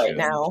Orleans right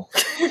now.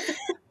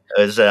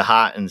 Is it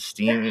hot and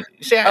steamy?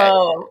 See,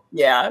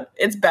 yeah,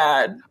 it's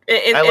bad.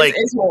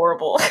 It's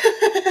horrible.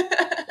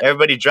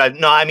 Everybody drives.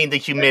 No, I mean the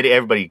humidity.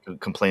 Everybody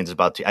complains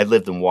about. I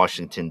lived in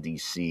Washington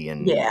D.C.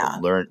 and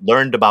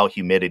learned about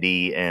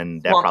humidity,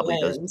 and that probably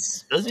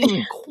doesn't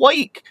even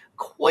quite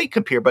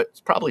compare, but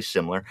it's probably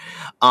similar.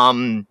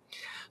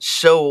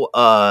 So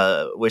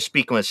we're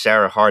speaking with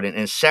Sara Hardin,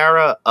 and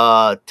Sara,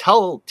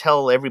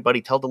 tell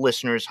everybody, tell the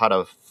listeners how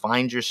to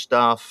find your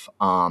stuff,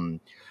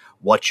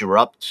 what you're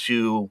up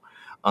to.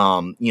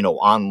 You know,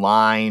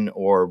 online,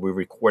 or we're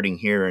recording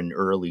here in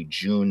early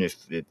June.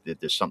 If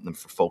there's something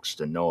for folks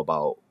to know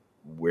about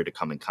where to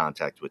come in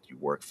contact with your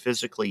work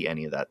physically,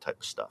 any of that type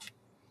of stuff.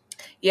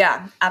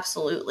 Yeah,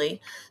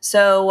 absolutely.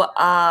 So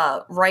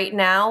right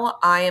now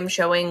I am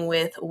showing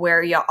with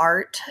Where Ya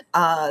Art.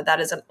 That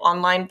is an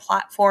online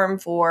platform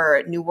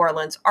for New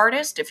Orleans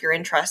artists. If you're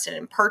interested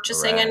in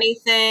purchasing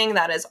anything,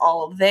 that is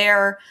all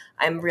there.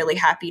 I'm really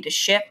happy to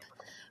ship.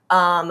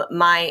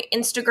 My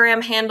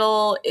Instagram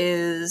handle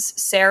is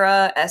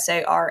Sara,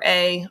 SARA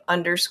 _Hardin,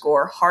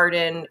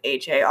 HARDIN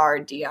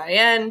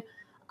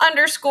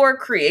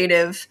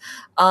 _creative.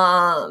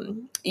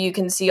 You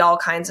can see all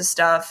kinds of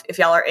stuff. If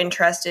y'all are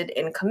interested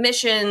in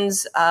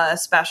commissions,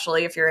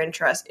 especially if you're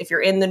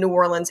in the New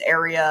Orleans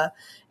area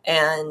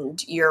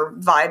and you're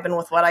vibing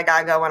with what I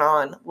got going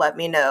on, let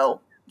me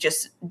know.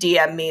 Just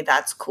DM me.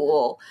 That's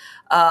cool.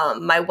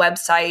 My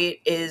website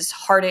is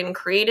Hardin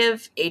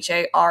Creative,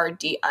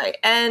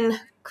 HARDIN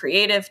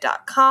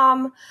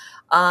creative.com.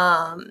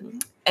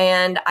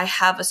 And I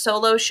have a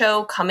solo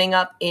show coming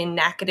up in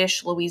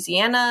Natchitoches,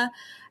 Louisiana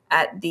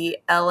at the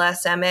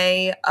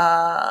LSMA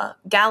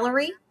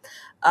gallery.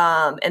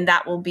 And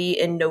that will be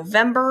in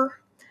November.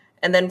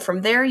 And then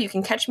from there, you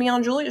can catch me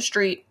on Julia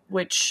Street,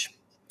 which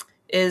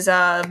is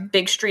a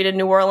big street in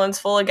New Orleans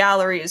full of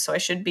galleries. So I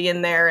should be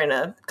in there in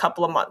a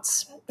couple of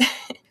months.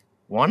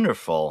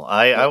 Wonderful.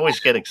 I always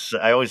get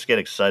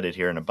excited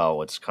hearing about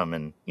what's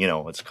coming,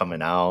 what's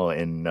coming out,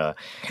 and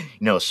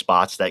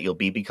spots that you'll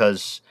be,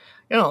 because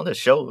the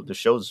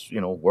show's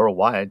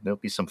worldwide. There'll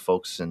be some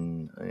folks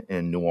in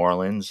New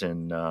Orleans,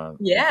 and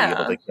be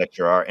able to catch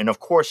your art. And of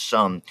course,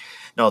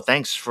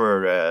 thanks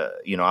for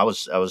I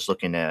was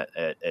looking at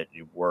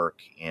your work,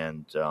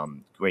 and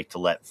great to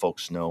let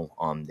folks know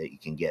that you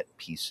can get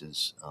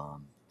pieces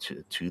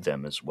to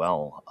them as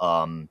well.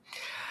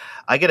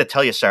 I got to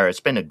tell you, Sara, it's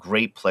been a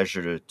great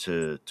pleasure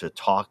to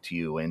talk to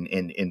you and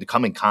to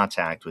come in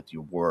contact with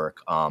your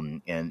work. I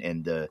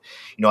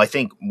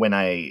think when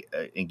I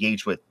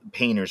engage with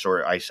painters,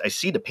 or I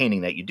see the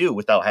painting that you do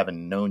without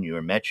having known you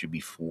or met you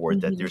before,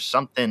 that there's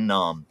something,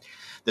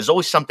 there's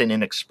always something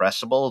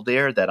inexpressible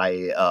there that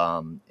I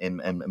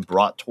am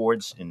brought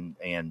towards,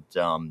 and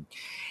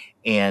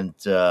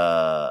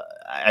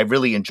I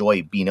really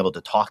enjoy being able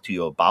to talk to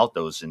you about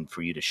those, and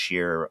for you to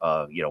share,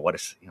 what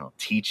is,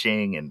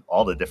 teaching and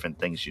all the different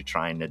things you're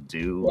trying to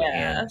do.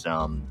 Yeah.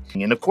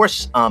 And of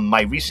course,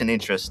 my recent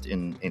interest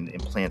in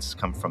plants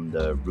come from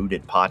the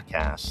Rooted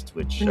podcast,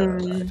 which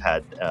I've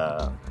had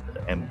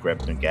M. Greb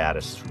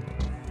Nagatis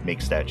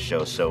makes that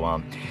show.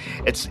 So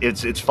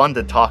it's fun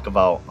to talk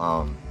about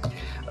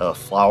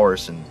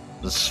flowers and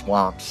the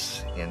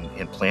swamps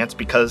and plants,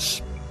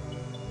 because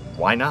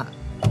why not?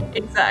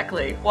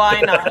 Exactly.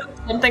 Why not?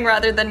 Something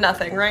rather than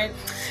nothing, right?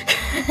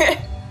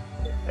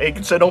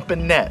 It's an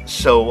open net.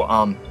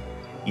 So,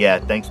 yeah,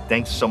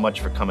 thanks so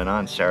much for coming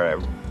on, Sarah.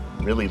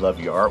 I really love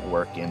your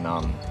artwork, and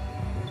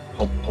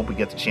hope we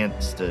get the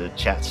chance to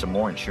chat some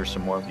more and share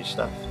some more of your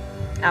stuff.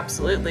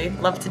 Absolutely.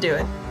 Love to do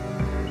it.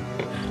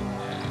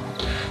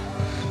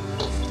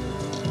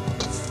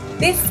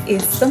 This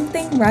is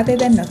Something Rather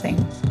Than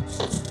Nothing.